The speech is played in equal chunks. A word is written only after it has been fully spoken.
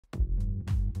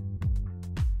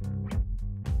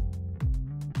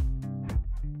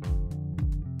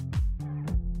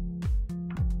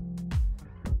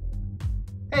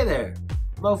Hey there,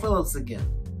 Mo Phillips again.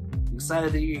 I'm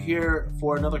excited that you're here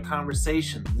for another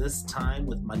conversation, this time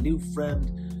with my new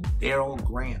friend, Darrell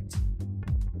Grant.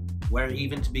 Where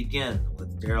even to begin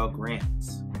with Darrell Grant,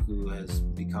 who has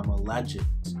become a legend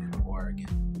in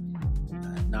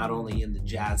Oregon, not only in the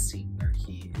jazz scene, where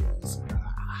he is a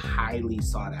highly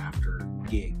sought after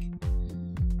gig,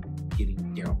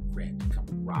 getting Darrell Grant to come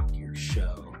rock your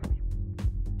show.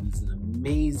 He's an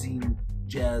amazing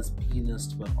jazz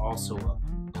pianist, but also a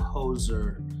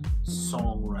composer,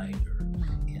 songwriter,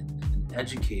 and an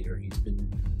educator. He's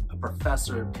been a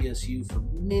professor at PSU for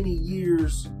many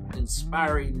years,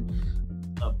 inspiring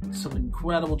some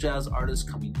incredible jazz artists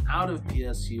coming out of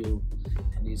PSU,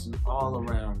 and he's an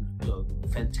all-around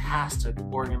fantastic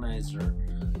organizer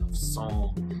of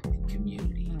song and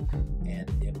community. And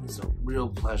it was a real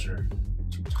pleasure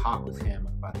to talk with him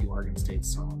about the Oregon State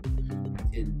Song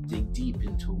and dig deep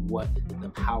into what the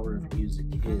power of music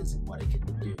is and what it can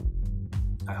do.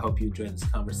 I hope you enjoyed this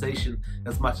conversation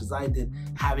as much as I did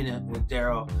having it with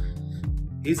Darrell.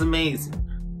 He's amazing.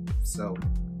 So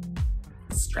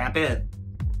strap in.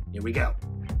 Here we go.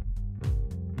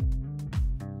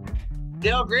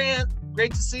 Darrell Grant,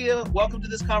 great to see you. Welcome to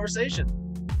this conversation.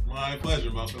 My pleasure,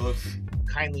 Mo Phillips.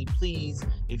 Kindly, please,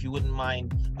 if you wouldn't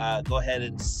mind, go ahead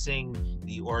and sing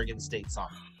the Oregon State Song.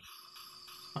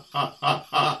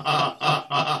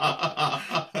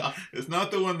 It's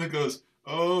not the one that goes,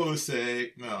 oh,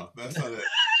 say. No, that's not it.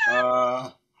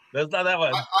 That's not that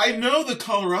one. I know the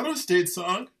Colorado State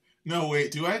Song. No,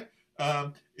 wait, do I?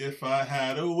 If I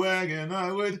had a wagon,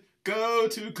 I would go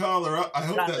to Colorado. I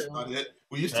hope that's not it.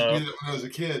 We used to do that when I was a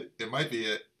kid. It might be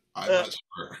it. I'm not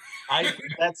sure.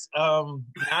 That's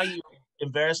now you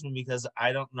embarrass me because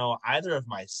I don't know either of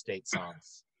my state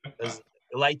songs.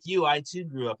 Like you, I too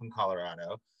grew up in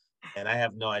Colorado, and I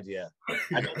have no idea.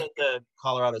 I know that the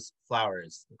Colorado's flower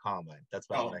is the Columbine. That's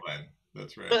about Columbine.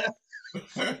 That's right.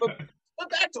 But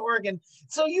back to Oregon.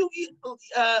 So you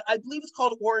I believe it's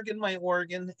called Oregon, My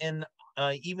Oregon, and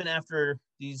even after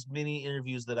these many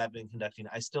interviews that I've been conducting,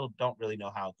 I still don't really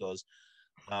know how it goes.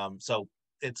 So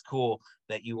it's cool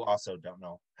that you also don't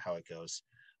know how it goes.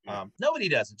 Nobody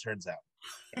does, it turns out,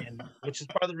 and which is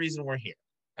part of the reason we're here.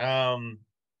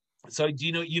 So do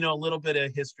you know a little bit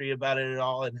of history about it at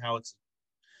all, and how it's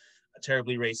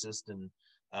terribly racist and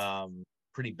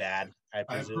pretty bad? I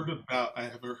presume. I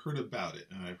have heard about it,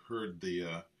 and I've heard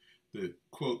the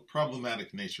quote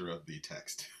problematic nature of the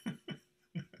text.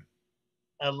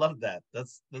 I love that.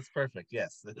 That's perfect.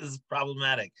 Yes, this is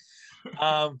problematic.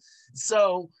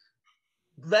 So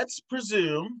let's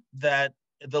presume that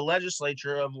the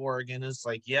legislature of Oregon is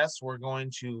like, yes, we're going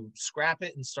to scrap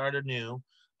it and start anew,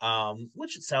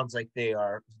 which it sounds like they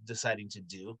are deciding to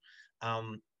do.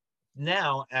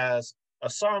 Now, as a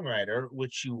songwriter,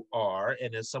 which you are,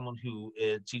 and as someone who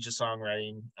teaches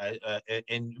songwriting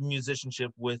and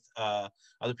musicianship with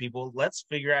other people, let's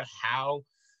figure out how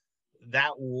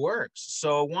that works.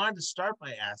 So I wanted to start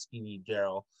by asking you,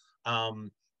 Darrell,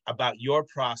 about your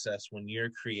process when you're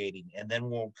creating, and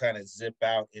then we'll kind of zip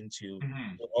out into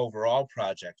the overall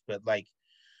project. But like,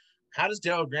 how does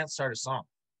Darrell Grant start a song?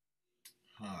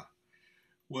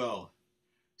 Well,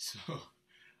 so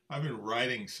I've been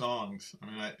writing songs.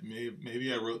 I mean,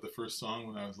 maybe I wrote the first song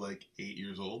when I was like 8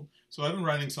 years old. So I've been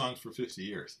writing songs for 50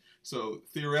 years. So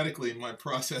theoretically, my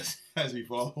process has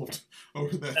evolved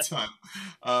over that time.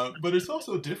 But it's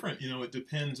also different. It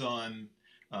depends on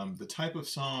the type of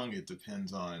song. It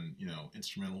depends on,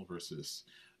 instrumental versus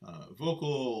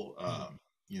vocal,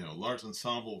 large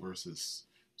ensemble versus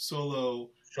solo.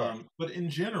 Sure. But in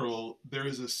general, there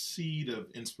is a seed of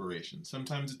inspiration.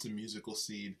 Sometimes it's a musical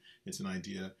seed, it's an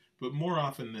idea, but more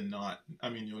often than not,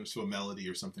 so a melody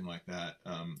or something like that,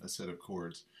 a set of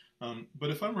chords.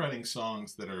 But if I'm writing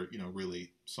songs that are,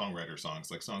 really songwriter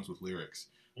songs, like songs with lyrics,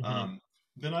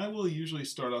 then I will usually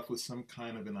start off with some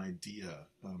kind of an idea,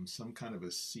 some kind of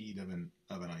a seed of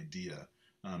an idea.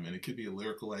 And it could be a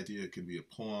lyrical idea, it could be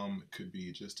a poem, it could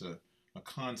be just a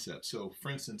concept. So,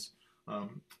 for instance,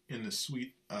 in the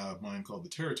suite of mine called The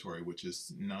Territory, which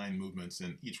is 9 movements,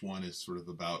 and each one is sort of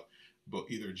about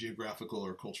either geographical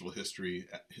or culturally historic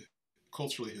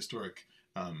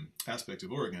aspect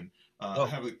of Oregon. I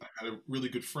had a really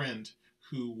good friend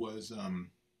who was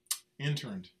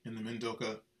interned in the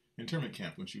Mendocino internment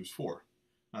camp when she was 4.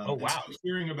 Wow! So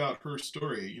hearing about her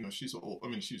story, she's old. I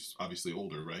mean, she's obviously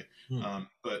older, right?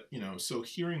 But so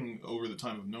hearing over the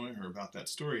time of knowing her about that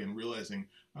story and realizing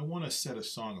I want to set a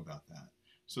song about that.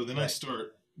 So then I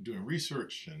start doing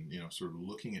research and sort of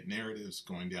looking at narratives,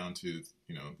 going down to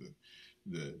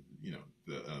the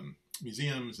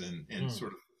museums and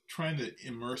sort of trying to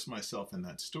immerse myself in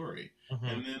that story. Hmm.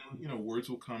 And then, words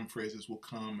will come, phrases will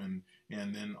come,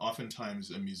 and then oftentimes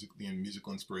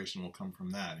musical inspiration will come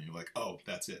from that. And you're like, oh,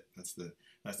 that's it. That's the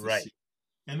Right. seed.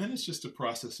 And then it's just a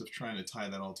process of trying to tie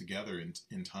that all together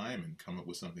in time and come up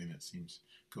with something that seems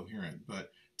coherent.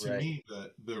 But to Right. me,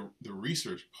 the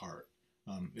research part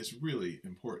is really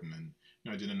important. And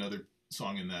I did another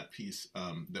song in that piece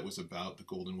that was about the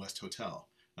Golden West Hotel,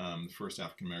 the first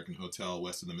African American hotel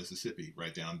west of the Mississippi,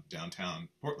 right downtown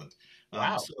Portland.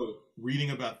 Wow. So reading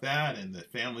about that and the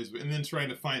families, and then trying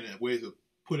to find ways of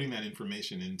putting that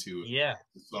information into Yeah.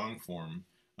 song form,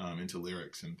 into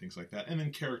lyrics and things like that, and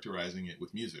then characterizing it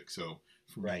with music. So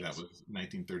for me, Right. that was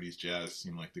 1930s jazz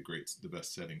seemed like the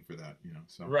best setting for that.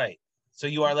 So Right. So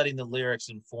you are letting the lyrics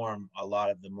inform a lot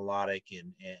of the melodic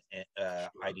and sure.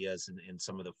 ideas and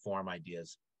some of the form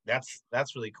ideas.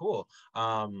 That's really cool.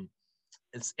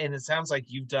 It sounds like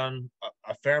you've done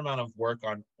a fair amount of work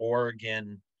on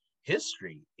Oregon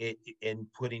history in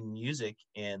putting music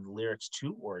and lyrics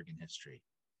to Oregon history,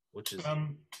 which is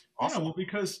Um, yeah, awesome. well,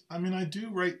 because I do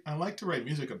write. I like to write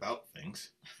music about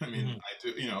things. Hmm. I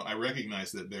do. I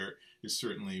recognize that there is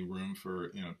certainly room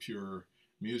for pure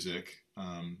music,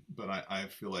 but I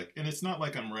feel like, and it's not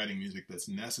like I'm writing music that's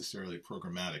necessarily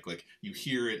programmatic. Like you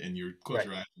hear it and you close Right.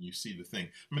 your eyes and you see the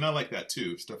thing. I like that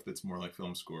too, stuff that's more like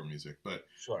film score music. But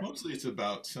Sure. mostly it's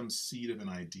about some seed of an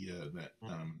idea that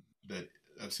Mhm. that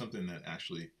of something that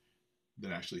actually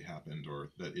happened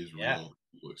or that is Yeah. real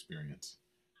people experience.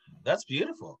 That's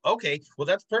beautiful. Okay, well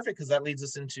that's perfect because that leads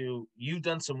us into you've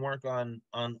done some work on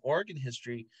Oregon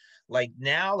history. Like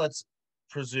now, let's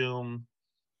presume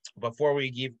before we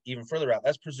give even further out,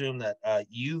 let's presume that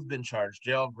you've been charged.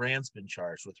 Darrell Grant's been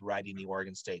charged with writing the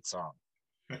Oregon State song.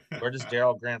 Where does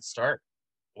Darrell Grant start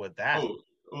with that?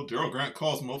 Oh, Darrell Grant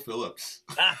calls Mo Phillips.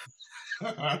 Ah,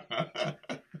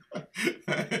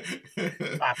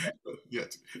 stop it. Yeah,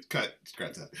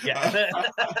 scratch Yeah.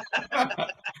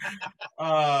 that.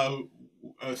 uh,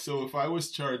 so if I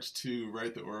was charged to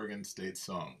write the Oregon State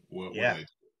song, what would Yeah. I do?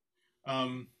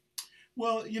 Um,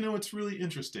 well, it's really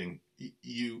interesting.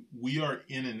 We are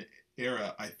in an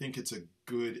era. I think it's a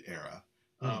good era,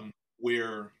 Hmm.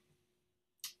 where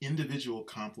individual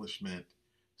accomplishment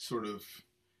sort of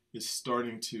is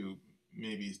starting to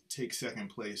maybe take second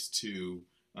place to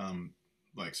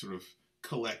like sort of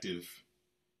collective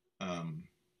um,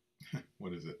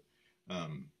 what is it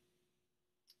um,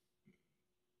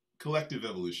 collective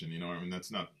evolution.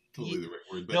 That's not totally the right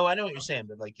word, but No, I know what you're saying,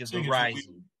 but like the saying is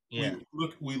rising. Yeah.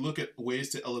 we look at ways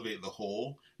to elevate the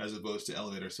whole as opposed to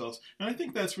elevate ourselves, and I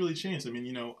think that's really changed.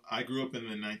 I grew up in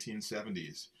the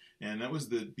 1970s, and that was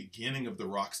the beginning of the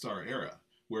rock star era,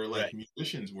 where like Right.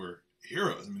 musicians were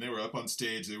heroes. They were up on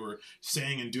stage, they were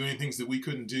saying and doing things that we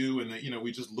couldn't do, and that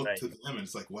we just looked Right. to them, and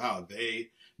it's like, wow,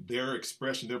 their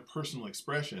expression, their personal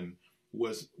expression,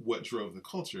 was what drove the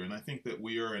culture. And I think that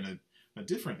we are in a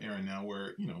different era now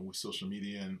where with social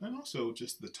media and also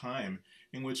just the time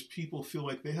in which people feel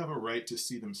like they have a right to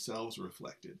see themselves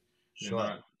reflected.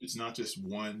 Sure. It's not just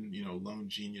one, lone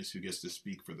genius who gets to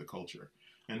speak for the culture.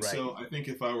 And Right. so I think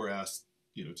if I were asked,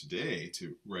 today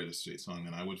to write a state song,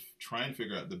 then I would try and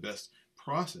figure out the best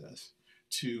process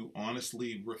to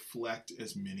honestly reflect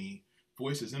as many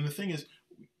voices. And the thing is,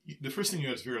 the first thing you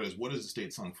have to figure out is, what is a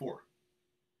state song for?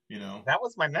 You know? That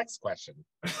was my next question.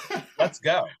 Let's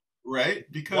go. Right?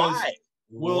 Because, Why?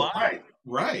 well, Why?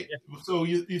 right. Yeah. So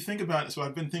you think about it. So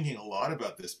I've been thinking a lot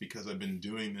about this because I've been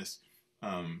doing this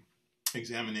um,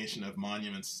 examination of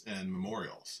monuments and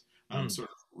memorials. Mm, Sort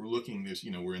of we're looking this,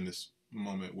 we're in this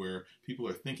moment where people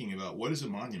are thinking about what is a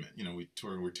monument.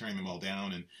 We're tearing them all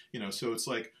down, and so it's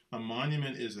like a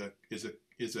monument is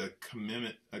a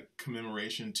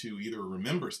commemoration to either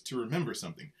remember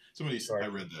something. I sure.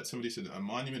 read that somebody said a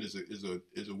monument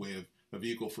is a way of a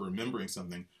vehicle for remembering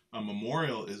something. A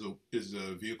memorial is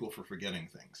a vehicle for forgetting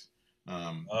things.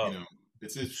 Oh,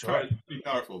 It's sure. pretty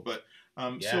powerful. But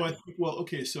Yeah. so I think, well,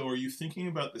 okay. So are you thinking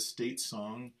about the state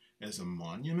song as a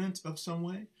monument of some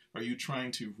way? Are you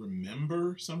trying to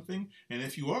remember something? And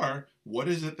if you are, what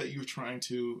is it that you're trying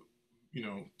to,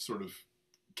 sort of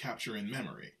capture in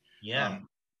memory? Yeah. Um,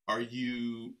 are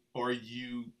you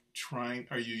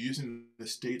using the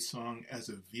state song as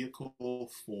a vehicle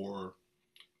for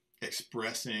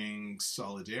expressing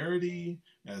solidarity,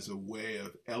 as a way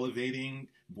of elevating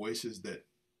voices that,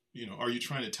 are you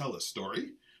trying to tell a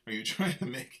story? Are you trying to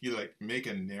make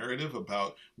a narrative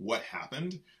about what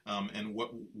happened, and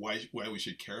why we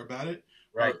should care about it?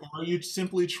 Or Right. are you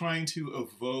simply trying to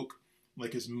evoke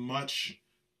like as much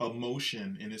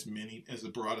emotion in as the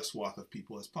broadest swath of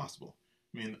people as possible?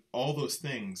 I mean, all those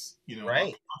things, are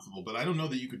Right. possible, but I don't know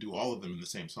that you could do all of them in the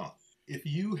same song. If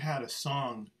you had a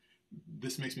song,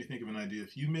 this makes me think of an idea.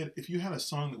 If you had a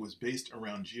song that was based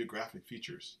around geographic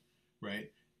features,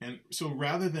 right? And so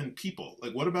rather than people,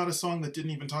 like what about a song that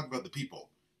didn't even talk about the people?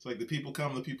 It's like the people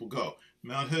come, the people go.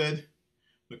 Mount Hood,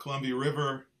 the Columbia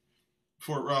River,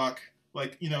 Fort Rock.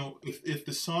 Like, if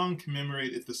the song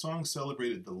if the song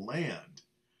celebrated the land,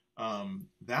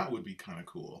 that would be kind of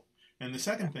cool. And the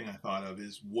second thing I thought of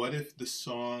is, what if the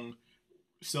song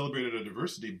celebrated a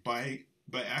diversity by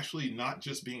actually not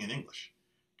just being in English,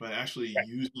 but actually Right.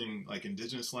 using like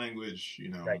indigenous language,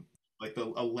 Right. like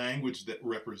a language that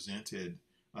represented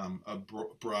a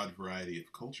broad variety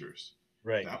of cultures.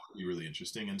 Right. That would be really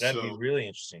interesting. And That'd be so, really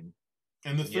interesting.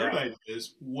 and the third Yeah. idea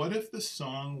is, what if the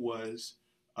song was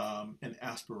an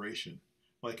aspiration?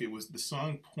 Like the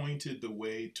song pointed the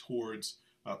way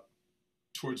uh,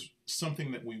 towards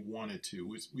something that we wanted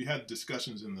to. We had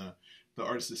discussions in the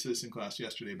Artist Citizen class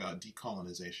yesterday about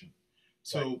decolonization. Right.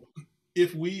 So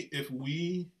if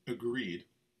we agreed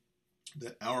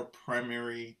that our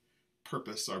primary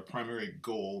purpose, our primary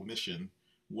goal, mission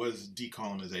was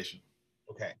decolonization,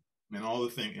 Okay. and all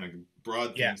the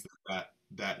broad Yeah. things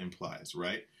that implies,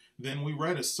 right? Then we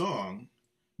write a song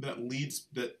that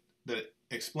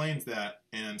explains that,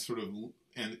 and sort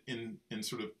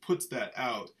of puts that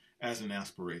out as an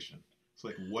aspiration. It's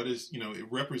like, what is,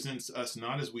 it represents us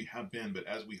not as we have been, but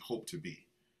as we hope to be.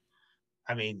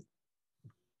 I mean,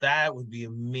 that would be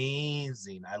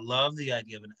amazing. I love the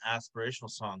idea of an aspirational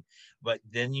song, but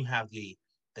then you have the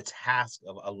task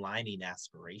of aligning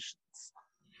aspirations.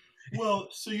 Well,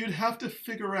 so you'd have to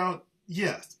figure out,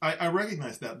 yes, I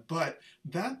recognize that, but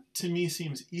that to me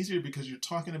seems easier because you're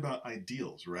talking about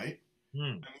ideals, right?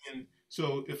 Hmm. I mean,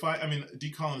 so I mean,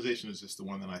 decolonization is just the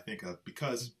one that I think of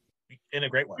because In a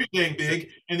great way. pretty dang big,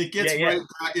 and it Yeah,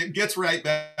 gets yeah. right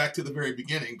back to the very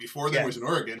beginning. Before there was Yes. an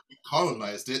Oregon, we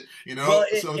colonized it, Well,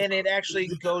 So and it actually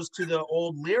goes to the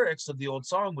old lyrics of the old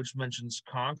song, which mentions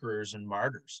conquerors and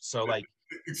martyrs. So, like,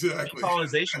 exactly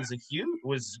decolonization is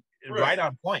was right. right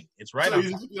on point. It's right So on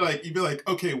point. you'd be like,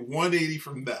 okay, 180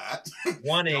 from that. Now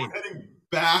 180. we're heading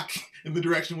back in the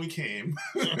direction we came.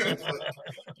 It's like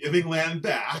giving land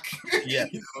back, Yes.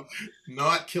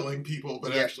 not killing people,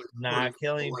 but Yeah. actually supporting Not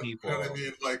killing people. You know what I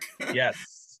people. mean? Like,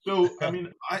 Yes. so I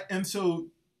mean,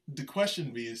 so the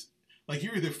question is, like,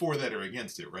 you're either for that or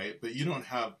against it, right? But you don't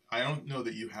have. I don't know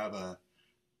that you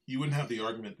wouldn't have the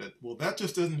argument that, well, that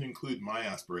just doesn't include my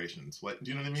aspirations. Like,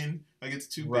 do you know what I mean? Like, it's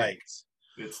too big. Right.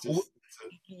 It's W- just.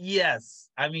 Yes.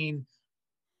 I mean,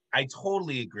 I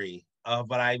totally agree.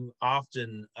 But I'm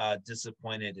often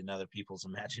disappointed in other people's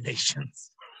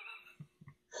imaginations.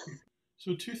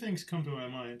 So two things come to my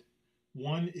mind.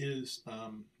 One is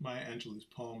Maya Angelou's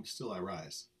poem "Still I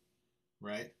Rise,"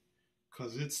 right?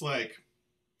 Because it's like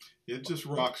it just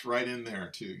rocks right in there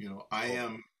too. I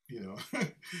am,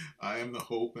 I am the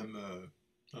hope and the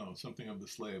something of the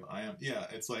slave. I am, yeah.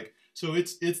 It's like, so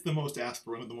it's the most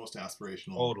one of the most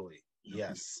aspirational, Totally. pieces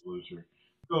Yes. of literature.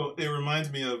 So it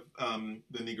reminds me of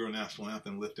the Negro National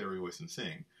Anthem, "Lift Every Voice and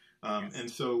Sing," Yes. and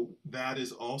so that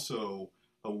is also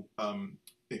a,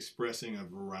 expressing a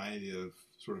variety of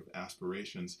sort of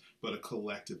aspirations, but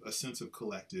a sense of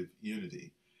collective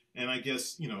unity. And I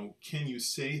guess, can you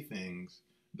say things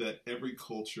that every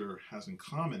culture has in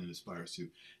common and aspires to?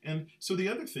 And so the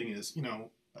other thing is,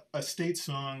 a state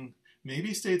song,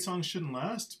 maybe state songs shouldn't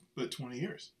last but 20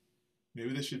 years.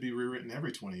 Maybe they should be rewritten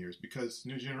every 20 years because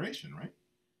new generation, right?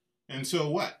 And so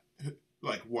what?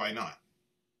 Like, why not?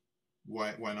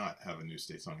 Why not have a new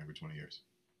state song every 20 years?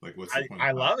 Like, what's the point I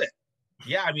of that? love it.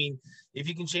 Yeah, I mean, if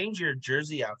you can change your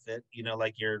jersey outfit,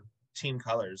 like your team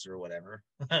colors or whatever,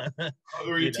 Or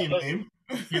your you team know, name?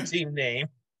 your team name.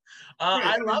 Right.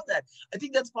 I I mean, love that. I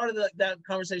think that's part of that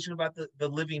conversation about the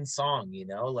living song,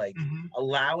 like mhm.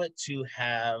 allow it to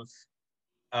have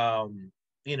um,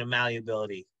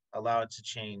 malleability, allow it to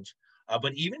change.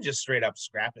 But even just straight up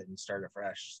scrap it and start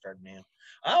afresh, start new.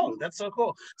 Oh, Well, that's so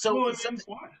cool. So well, I mean, something,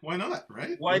 why? Why not?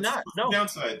 Right? why not? What's the No,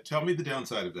 downside? Tell me the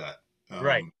downside of that.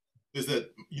 right. Is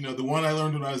that the one I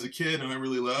learned when I was a kid and I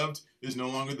really loved is no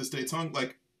longer the state song?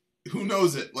 Like, who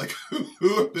knows it? Like,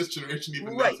 who of this generation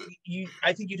even Right. knows it?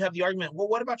 I think you'd have the argument, well,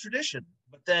 what about tradition?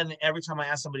 But then every time I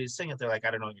ask somebody to sing it, they're like,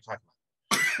 I don't know what you're talking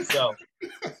about. So,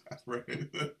 Right.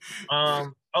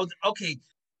 oh, okay.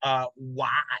 Why?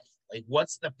 Like,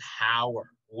 what's the power?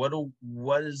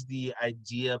 What is the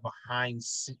idea behind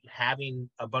having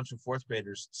a bunch of fourth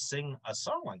graders sing a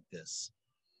song like this?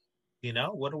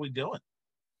 What are we doing?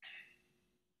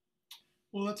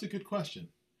 Well, that's a good question.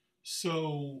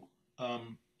 So,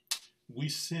 we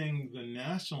sing the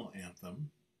national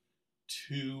anthem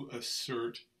to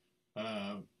assert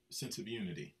a sense of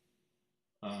unity,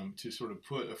 to sort of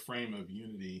put a frame of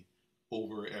unity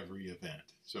over every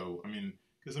event. So, I mean,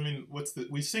 because I mean,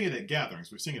 we sing it at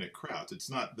gatherings, we sing it at crowds. It's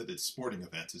not that it's sporting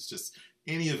events. It's just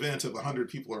any event of 100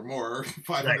 people or more,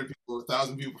 500 Right. people or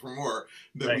 1,000 people or more,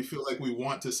 that we Right. feel like we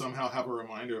want to somehow have a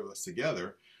reminder of us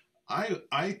together.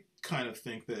 I kind of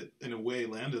think that in a way,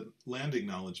 land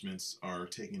acknowledgments are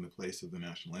taking the place of the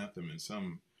national anthem in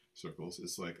some circles.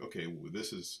 It's like, okay,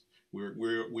 this is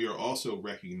we are also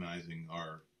recognizing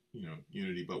our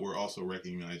unity, but we're also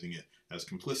recognizing it as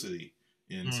complicity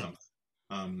in Mm,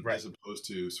 something, right. as opposed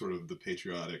to sort of the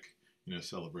patriotic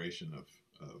celebration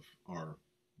of our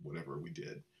whatever we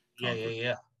did, Yeah. Yeah. conquer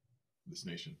Yeah. this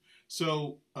nation.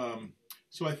 So,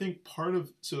 so I think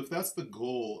so if that's the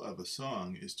goal of a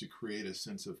song is to create a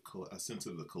sense of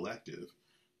the collective,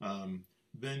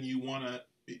 then you want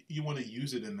to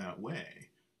use it in that way.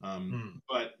 Mm,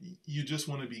 But you just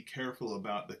want to be careful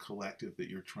about the collective that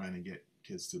you're trying to get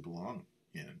kids to belong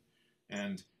in,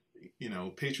 and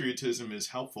patriotism is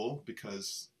helpful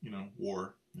because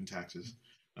war and taxes.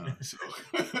 So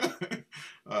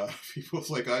people's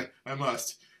like I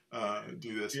must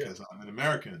do this yeah. because I'm an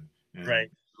American, and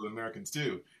Right. what Americans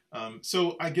do.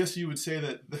 So I guess you would say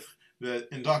that that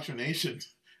indoctrination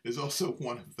is also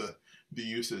one of the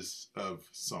uses of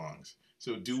songs.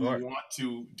 So Sure. do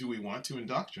we want to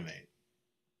indoctrinate?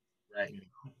 Right. You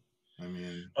I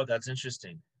mean, Oh, that's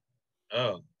interesting.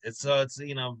 Oh, it's a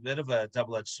bit of a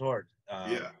double-edged sword,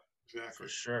 yeah, for exactly.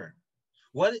 sure.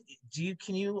 What do you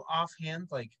can you offhand,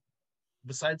 like,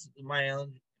 besides Maya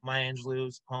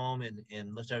Angelou's poem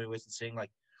and Lift Every Voice and Sing,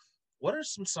 like, what are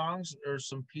some songs or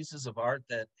some pieces of art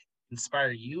that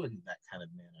inspire you in that kind of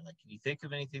manner? Like, can you think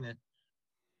of anything that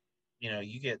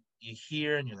you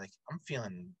hear and you're like, I'm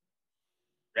feeling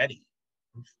ready,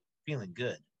 I'm feeling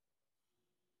good,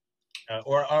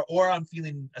 or I'm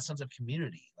feeling a sense of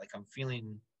community, like I'm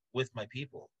feeling with my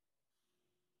people.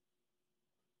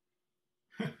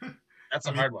 That's I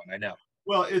a mean, hard one, I know.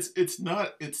 well, it's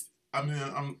not it's. I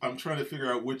mean, I'm trying to figure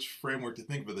out which framework to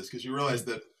think for this because you realize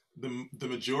Mm, that the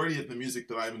majority of the music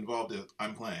that I'm involved in,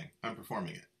 I'm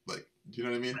performing it. Like, do you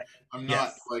know what I mean? right. I'm not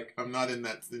Yes. like I'm not in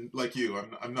that like you.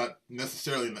 I'm not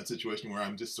necessarily in that situation where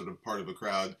I'm just sort of part of a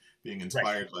crowd being Right.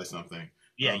 inspired by something.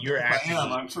 Yeah, But you're if I am,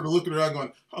 actively. I'm sort of looking around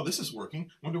going, "Oh, this is working.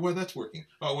 Wonder why that's working.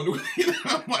 Oh, I wonder."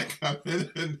 I'm like,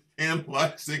 I'm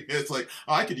analyzing it. It's like,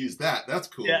 oh, I could use that. That's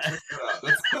cool. Yeah. Check that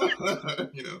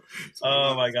out. That's So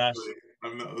Oh my gosh.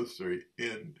 I'm not necessarily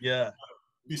in. Yeah.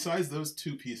 Besides those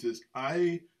two pieces,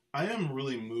 I am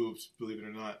really moved. Believe it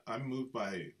or not, I'm moved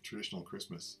by traditional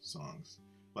Christmas songs.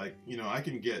 Like I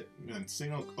can get and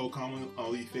sing "O Come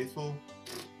All Ye Faithful."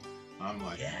 I'm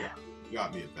like, Yeah. you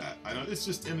got me at that. I know it's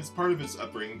just, and it's part of his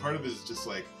upbringing. Part of it is just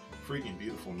like freaking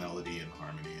beautiful melody and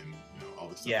harmony, and all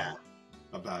the stuff I Yeah. love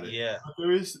about it. Yeah. But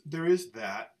there is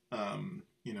that,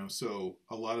 so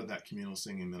a lot of that communal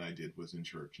singing that I did was in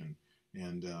church,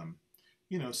 and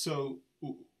so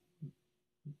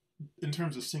in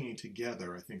terms of singing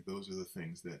together, I think those are the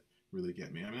things that really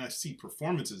get me. I mean, I see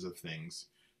performances of things,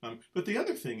 but the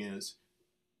other thing is,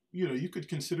 you could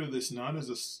consider this not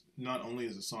only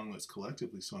as a song that's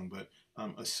collectively sung, but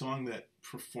a song that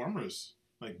performers,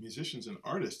 like musicians and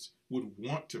artists, would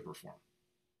want to perform,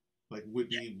 like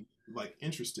would Yeah. be like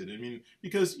interested. I mean,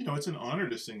 because it's an honor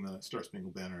to sing the Star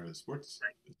Spangled Banner at Right.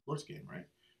 a sports game, right?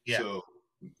 Yeah. So,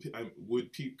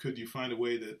 could you find a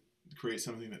way that create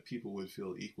something that people would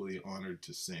feel equally honored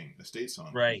to sing a state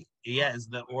song? Right. Yeah. Is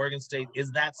the Oregon State,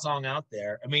 is that song out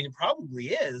there? I mean, it probably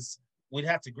is. We'd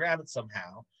have to grab it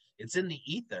somehow. It's in the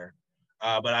ether.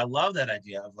 But I love that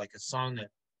idea of like a song that,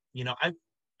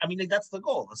 I mean, like, that's the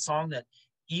goal. A song that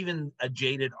even a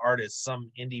jaded artist, some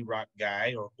indie rock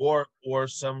guy or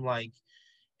some like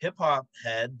hip hop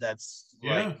head that's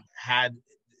like Yeah, had the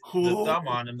cool. thumb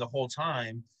on him the whole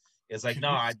time is like, Can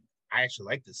no, you I actually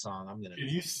like this song. I'm gonna. Can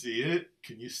you see it?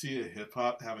 Can you see a hip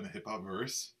hop having a hip hop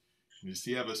verse? Can you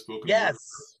see have a spoken word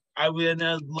Yes, I would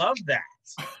love that.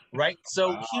 Right.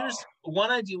 So verse? here's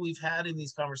one idea we've had in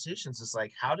these conversations is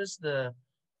like, how does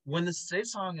when the state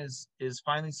song is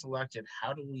finally selected,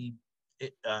 how do we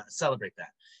celebrate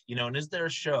that? And is there a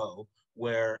show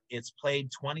where it's played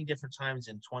 20 different times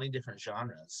in 20 different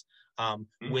genres,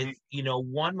 with Hmm.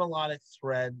 one melodic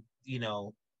thread,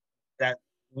 that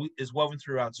is woven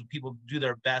throughout, so people do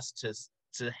their best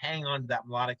to hang on to that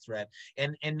melodic thread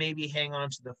and maybe hang on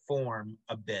to the form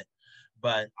a bit,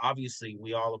 but obviously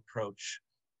we all approach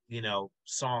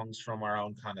songs from our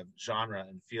own kind of genre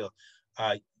and feel.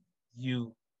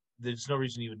 You There's no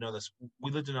reason you would know this.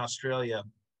 We lived in Australia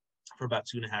for about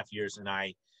 2.5 years, and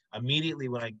I immediately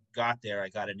when I got there, I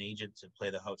got an agent to play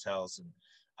the hotels, and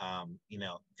you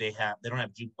know, they don't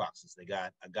have jukeboxes. They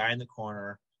got a guy in the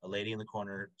corner, a lady in the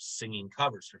corner singing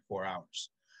covers for 4 hours.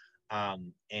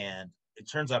 And it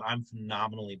turns out I'm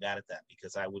phenomenally bad at that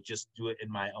because I would just do it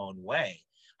in my own way.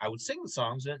 I would sing the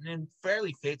songs and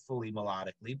fairly faithfully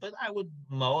melodically, but I would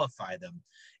moify them.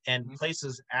 And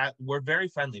places were very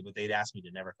friendly, but they'd ask me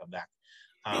to never come back.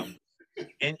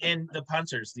 And the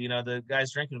punters, you know, the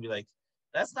guys drinking would be like,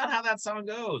 "That's not how that song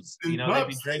goes." You know, they'd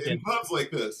be drinking in pubs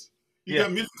like this. You Yeah.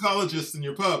 got musicologists in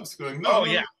your pubs going, Oh,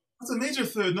 no, yeah. it's a major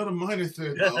third, not a minor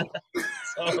third, though.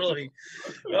 Totally.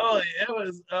 Oh, it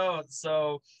was. Oh,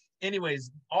 so, anyways,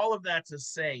 all of that to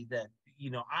say that, you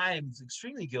know, I'm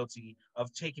extremely guilty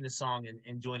of taking a song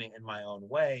and doing it in my own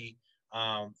way,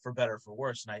 for better or for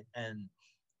worse.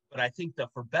 But I think the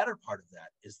for better part of that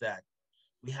is that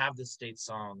we have the state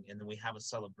song, and then we have a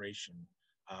celebration,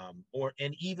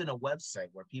 and even a website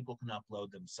where people can upload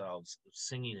themselves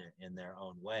singing it in their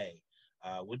own way.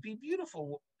 Would be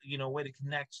beautiful, you know, way to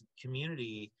connect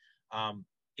community.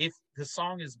 If the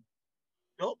song is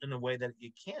built in a way that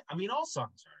it can't, I mean, all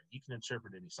songs are, you can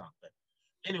interpret any song, but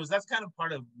anyways, that's kind of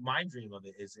part of my dream of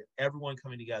it, is everyone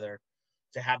coming together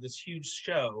to have this huge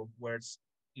show where it's,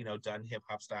 you know, done hip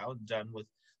hop style and done with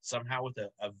somehow with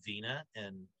a vina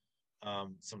and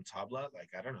some tabla. Like,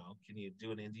 I don't know, can you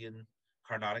do an Indian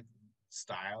Carnatic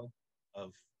style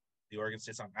of the Oregon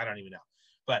State song? I don't even know,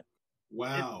 but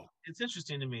Wow. it's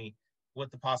interesting to me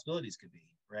what the possibilities could be,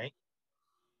 right?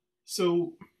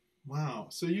 So, wow.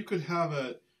 So you could have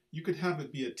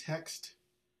it be a text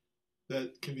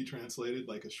that can be translated,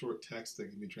 like a short text that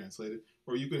can be translated,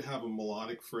 or you could have a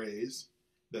melodic phrase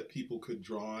that people could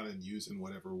draw on and use in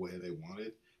whatever way they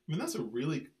wanted. I mean, that's a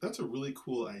really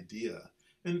cool idea.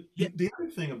 And Yeah. the other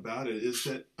thing about it is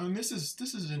that this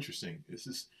is interesting. This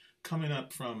is coming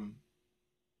up from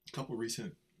a couple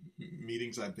recent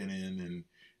meetings I've been in,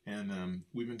 and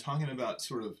we've been talking about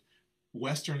sort of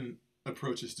Western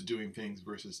approaches to doing things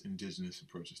versus indigenous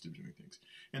approaches to doing things.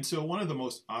 And so one of the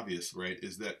most obvious, right,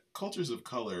 is that cultures of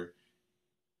color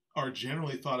are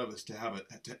generally thought of as to have a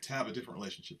different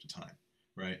relationship to time,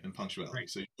 right, and punctuality. Right.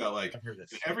 So you've got like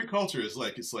every culture is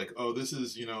like, it's like, oh, this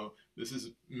is, you know, this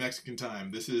is Mexican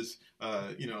time, this is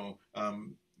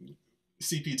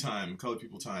CP time, colored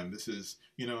people time, this is,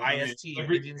 you know, IST, I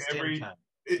mean, Indian Standard Time.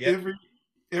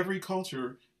 every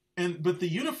culture, but the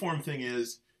uniform thing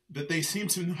is that they seem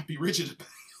to not be rigid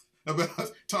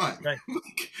about time, right?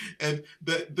 And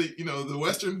that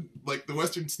the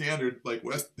Western standard, like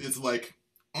West, is like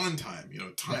on time, you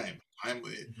know, timely.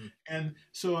 Mm-hmm. And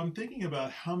so I'm thinking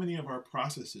about how many of our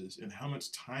processes and how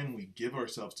much time we give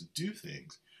ourselves to do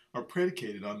things are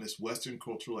predicated on this Western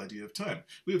cultural idea of time.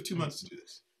 We have 2 months to do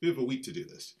this. We have a week to do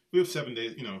this. We have 7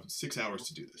 days, 6 hours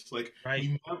to do this. Like,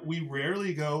 we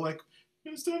rarely go like,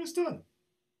 it's done, it's done.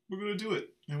 We're going to do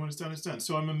it. And when it's done, it's done.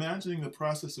 So I'm imagining the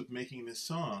process of making this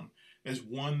song as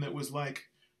one that was like,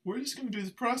 we're just going to do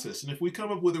this process. And if we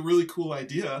come up with a really cool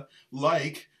idea,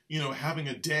 like, having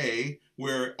a day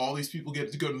where all these people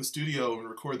get to go to the studio and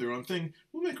record their own thing,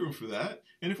 we'll make room for that.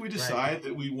 And if we decide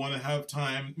that we want to have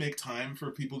make time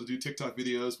for people to do TikTok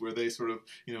videos where they sort of,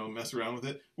 mess around with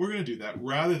it, we're going to do that,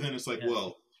 rather than it's like,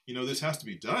 well, this has to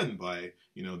be done by,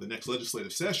 the next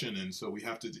legislative session. And so we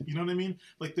have to, you know what I mean?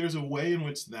 Like, there's a way in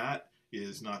which that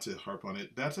is, not to harp on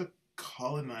it, that's a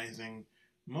colonizing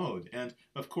mode. And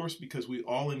of course, because we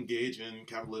all engage in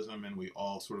capitalism and we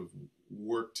all sort of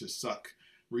work to suck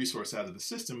resource out of the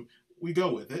system, we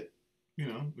go with it.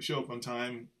 We show up on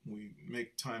time, we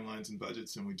make timelines and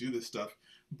budgets, and we do this stuff.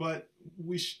 But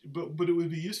but it would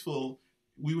be useful.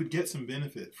 We would get some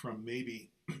benefit from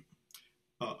maybe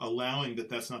allowing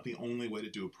that's not the only way to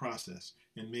do a process,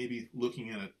 and maybe looking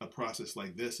at a process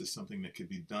like this as something that could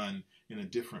be done in a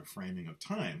different framing of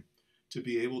time, to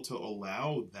be able to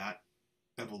allow that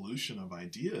evolution of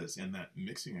ideas and that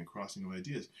mixing and crossing of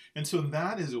ideas. And so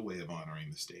that is a way of honoring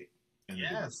the state. And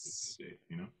yes, the state,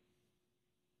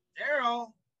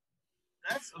 Darrell,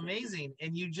 that's amazing.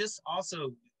 And you just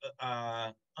also,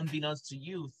 unbeknownst to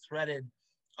you, threaded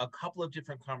a couple of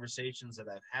different conversations that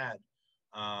I've had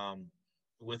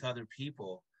with other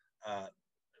people.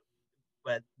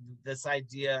 But this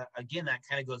idea, again, that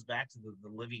kind of goes back to the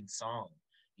living song,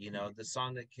 the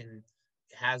song that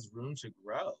has room to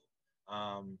grow.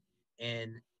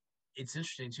 And it's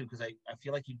interesting too, because I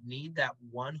feel like you need that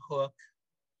one hook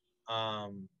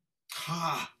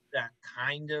that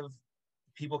kind of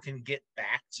people can get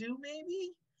back to,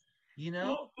 maybe,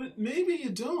 Well, but maybe you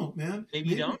don't, man. Maybe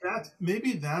you don't.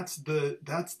 Maybe that's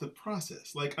the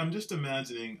process. Like, I'm just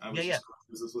imagining. I was just going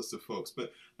through this list of folks,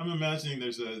 but I'm imagining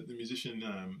there's the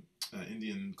musician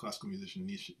Indian classical musician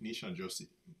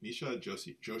Joshi,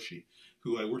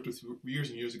 who I worked with years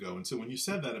and years ago. And so when you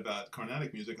said that about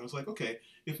Carnatic music, I was like, okay,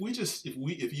 if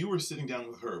you were sitting down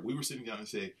with her, we were sitting down and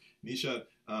say, Nisha,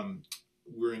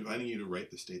 we're inviting you to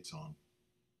write the state song.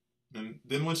 And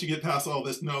then once you get past all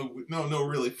this, no,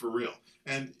 really, for real.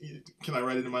 And can I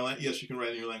write it in my language? Yes, you can write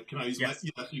it in your language. Can I use my? Yes,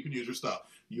 you can use your style,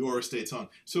 your state song.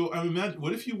 So I imagine,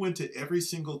 what if you went to every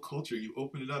single culture, you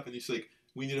open it up, and you say,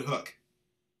 we need a hook.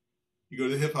 You go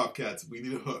to the hip hop cats, we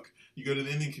need a hook. You go to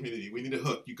the Indian community, we need a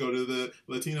hook. You go to the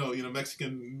Latino,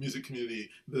 Mexican music community,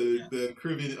 the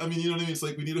Caribbean. I mean, you know what I mean? It's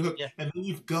like, we need a hook. Yeah. And then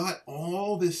you've got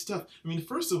all this stuff. I mean,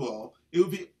 first of all, it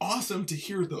would be awesome to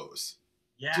hear those.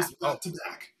 Yeah. Just back to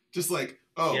back. Just like,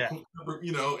 and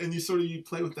you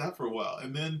play with that for a while.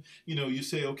 And then, you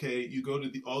say, okay, you go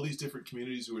to all these different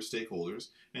communities who are stakeholders,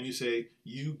 and you say,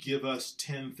 you give us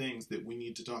 10 things that we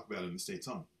need to talk about in the state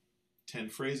song. 10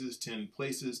 phrases, 10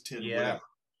 places, 10 whatever.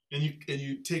 And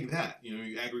you take that,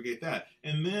 you aggregate that.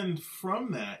 And then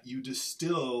from that, you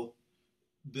distill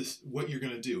what you're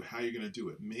going to do, how you're going to do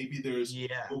it. Maybe there's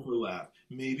overlap.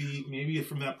 Maybe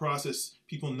from that process,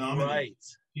 people nominate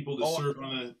people to serve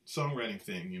on a songwriting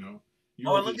thing, I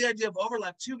love the idea of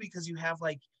overlap too, because you have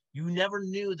you never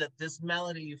knew that this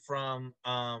melody from,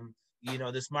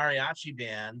 this mariachi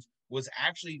band was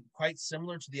actually quite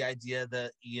similar to the idea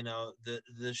that, the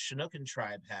Chinookan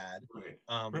tribe had. Right.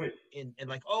 And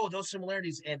those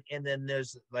similarities. And then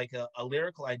there's a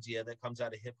lyrical idea that comes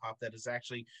out of hip hop that is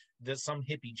actually there's some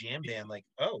hippie jam band,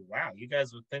 oh, wow, you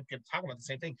guys would talking about the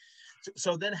same thing.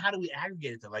 So then how do we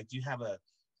aggregate it? Do you have a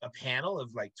panel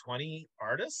of 20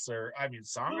 artists or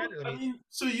songwriters? Well,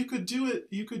 so you could do it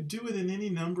in any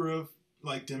number of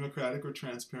democratic or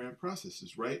transparent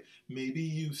processes, right? Maybe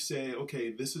you say,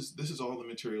 okay, this is all the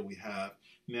material we have.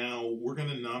 Now we're going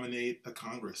to nominate a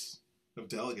Congress of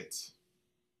delegates,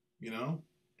 and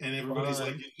everybody's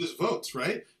it just votes,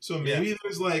 right? So maybe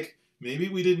there's maybe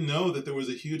we didn't know that there was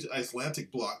a huge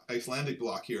Icelandic bloc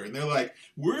here, and they're like,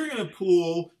 we're going to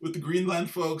pool with the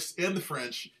Greenland folks and the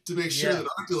French to make sure that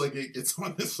our delegate gets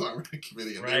on this songwriting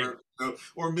committee. And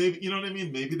or maybe, you know what I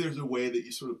mean? Maybe there's a way that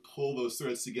you sort of pull those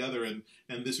threads together, and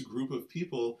this group of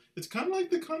people, it's kind of like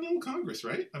the Continental Congress,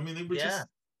 right? I mean, they were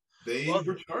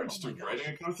were charged to writing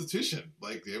a constitution.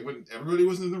 Everybody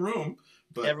wasn't in the room,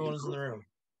 but everyone was in the room.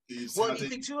 Well, you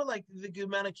think too, the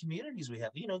amount of communities we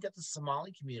have. Get the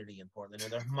Somali community in Portland, or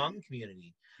the Hmong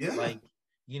community. Yeah.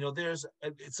 There's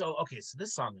so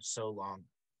this song is so long.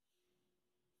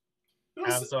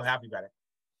 I'm so happy about it.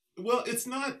 Well, it's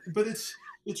not, but it's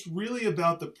really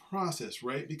about the process,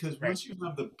 right? Because once you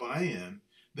have the buy-in,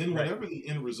 then whatever the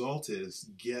end result is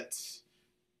gets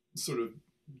sort of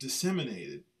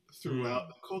disseminated throughout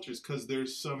the cultures, because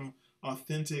there's some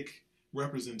authentic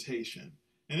representation.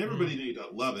 And everybody need to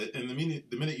love it. And the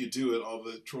minute you do it, all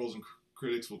the trolls and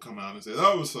critics will come out and say,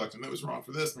 "Oh, it was sucked, and that was wrong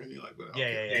for this." And you're like, "Well,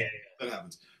 that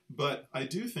happens." But I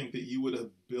do think that you would have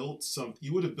built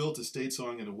a state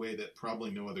song in a way that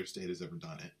probably no other state has ever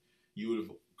done it. You would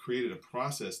have created a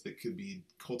process that could be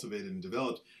cultivated and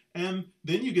developed, and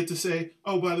then you get to say,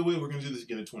 "Oh, by the way, we're going to do this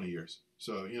again in 20 years."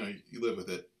 So you live with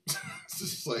it. It's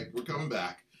just we're coming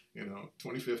back.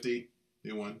 2050,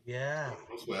 new one. Yeah.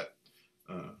 No sweat.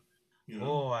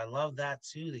 Oh, I love that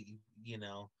too. That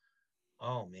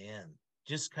oh man,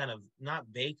 just kind of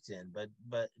not baked in, but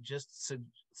just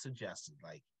suggested.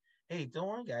 Hey, don't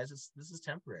worry, guys. This is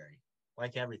temporary,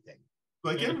 like everything.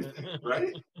 Like everything,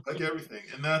 right? Like everything,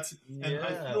 and that's and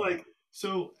I feel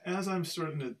so as I'm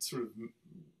starting to sort of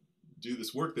do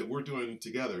this work that we're doing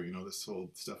together. This whole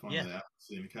stuff on the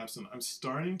advocacy and the capstone. I'm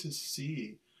starting to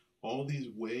see all these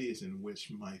ways in which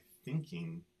my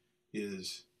thinking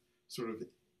is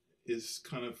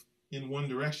kind of in one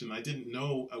direction. I didn't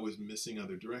know I was missing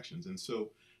other directions. And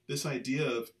so this idea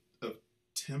of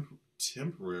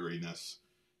temporariness,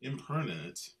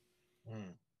 impermanence,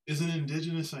 is an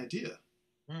indigenous idea.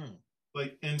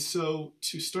 And so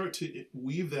to start to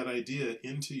weave that idea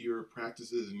into your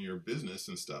practices and your business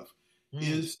and stuff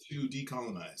is to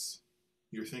decolonize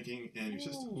your thinking and your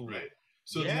systems, right?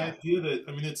 So the idea that,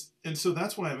 and so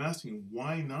that's why I'm asking,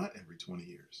 why not every 20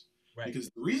 years? Right. Because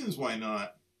the reasons why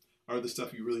not are the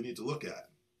stuff you really need to look at.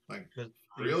 We're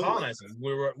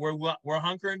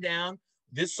hunkering down.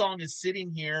 This song is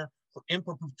sitting here in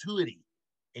perpetuity,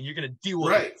 and you're gonna deal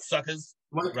with it, suckers.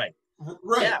 Right.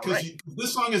 Because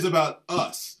this song is about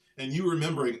us and you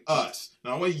remembering us,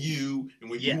 not what you and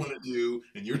what you want to do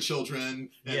and your children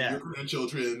and your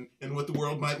grandchildren and what the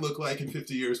world might look like in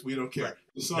 50 years. We don't care. Right.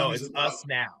 The song is about us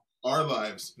now, our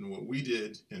lives and what we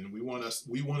did, and we want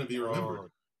to be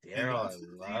remembered. Darrell,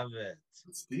 I love it.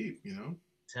 It's deep,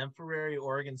 Temporary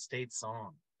Oregon State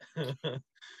song.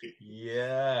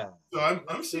 Yeah. So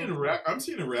I'm seeing a rack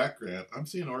grant. I'm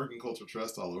seeing Oregon Cultural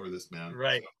Trust all over this, man.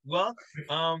 Right. Well,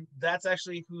 that's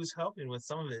actually who's helping with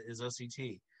some of it is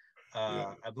OCT.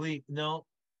 Yeah. I believe no.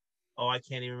 Oh, I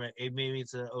can't even remember. Maybe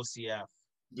it's an OCF.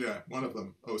 Yeah, one of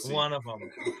them. OC. One of them.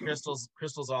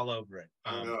 Crystal's all over it.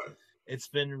 I know it. It's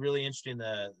been really interesting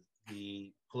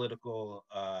the political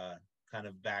kind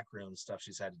of backroom stuff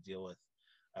she's had to deal with.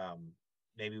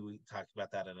 Maybe we talked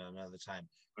about that at another time.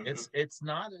 It's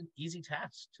not an easy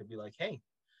task to be like, hey,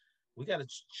 we got to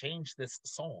change this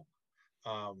song.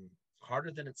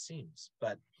 Harder than it seems,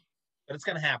 but it's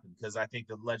going to happen because I think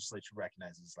the legislature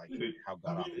recognizes like how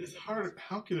god awful. It's hard.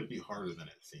 How can it be harder than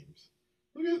it seems?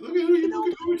 Look at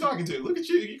who we're talking to. Look at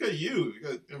you. You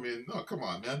got. I mean, no, come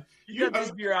on, man. You got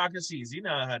these bureaucracies. You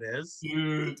know how it is,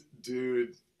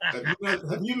 dude.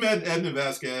 Have you met Edna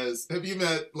Vasquez? Have you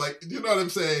met, like, you know what I'm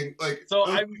saying? Like, so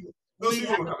those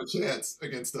people don't have a chance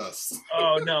against us.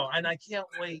 Oh no, and I can't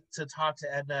wait to talk to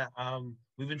Edna.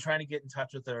 We've been trying to get in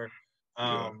touch with her.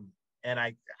 And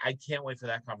I can't wait for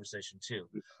that conversation too.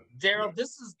 Darrell,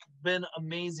 this has been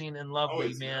amazing and lovely,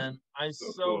 always, man. I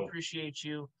so cool. appreciate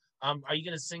you. Are you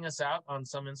going to sing us out on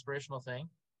some inspirational thing?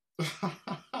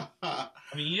 I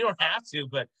mean, you don't have to,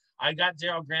 but I got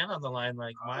Darrell Grant on the line.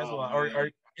 Like, might as well.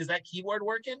 Or is that keyboard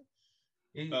working?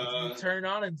 You turn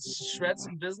on and shred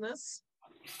some business?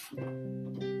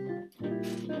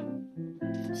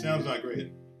 Sounds not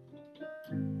great.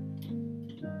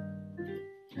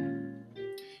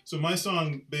 So my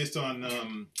song, based on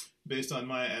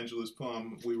Maya Angelou's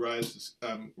poem "We Rise,"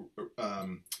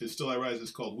 is "Still I Rise" is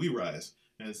called "We Rise,"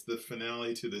 and it's the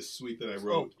finale to this suite that I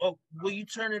wrote. Oh, will you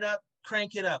turn it up?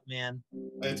 Crank it up, man.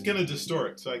 It's gonna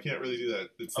distort, so I can't really do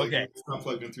that. It's like okay. It's not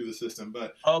plugged in through the system,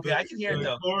 but okay, I can hear it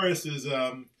though. The chorus is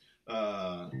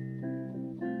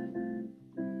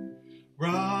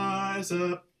rise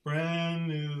up, brand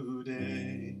new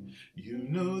day. You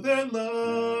know that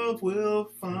love will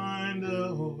find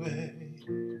a way.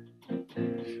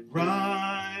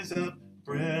 Rise up,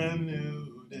 brand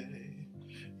new day.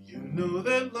 You know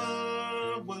that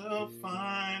love will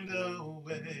find a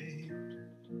way.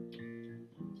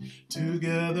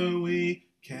 Together we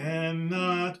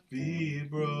cannot be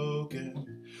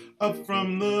broken. Up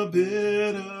from the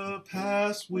bitter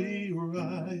past we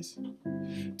rise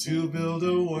to build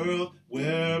a world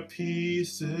where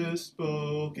peace is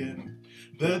spoken.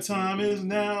 The time is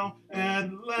now,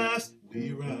 at last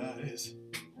we rise.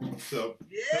 So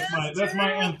yes, that's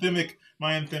my anthemic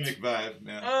vibe,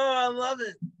 man. Oh, I love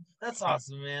it. That's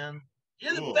awesome, man.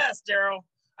 You're the best, Darrell.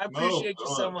 I appreciate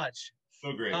you so much.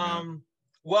 So great, man.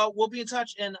 Well, we'll be in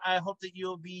touch, and I hope that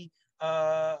you'll be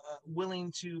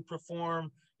willing to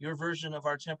perform your version of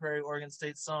our temporary Oregon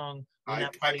State song. I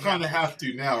kind of have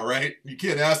to now, right? You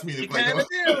can't ask me if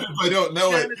I don't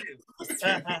know it.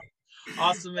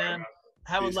 Awesome, man.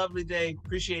 Have a lovely day.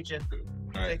 Appreciate you.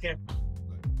 All right. Take care.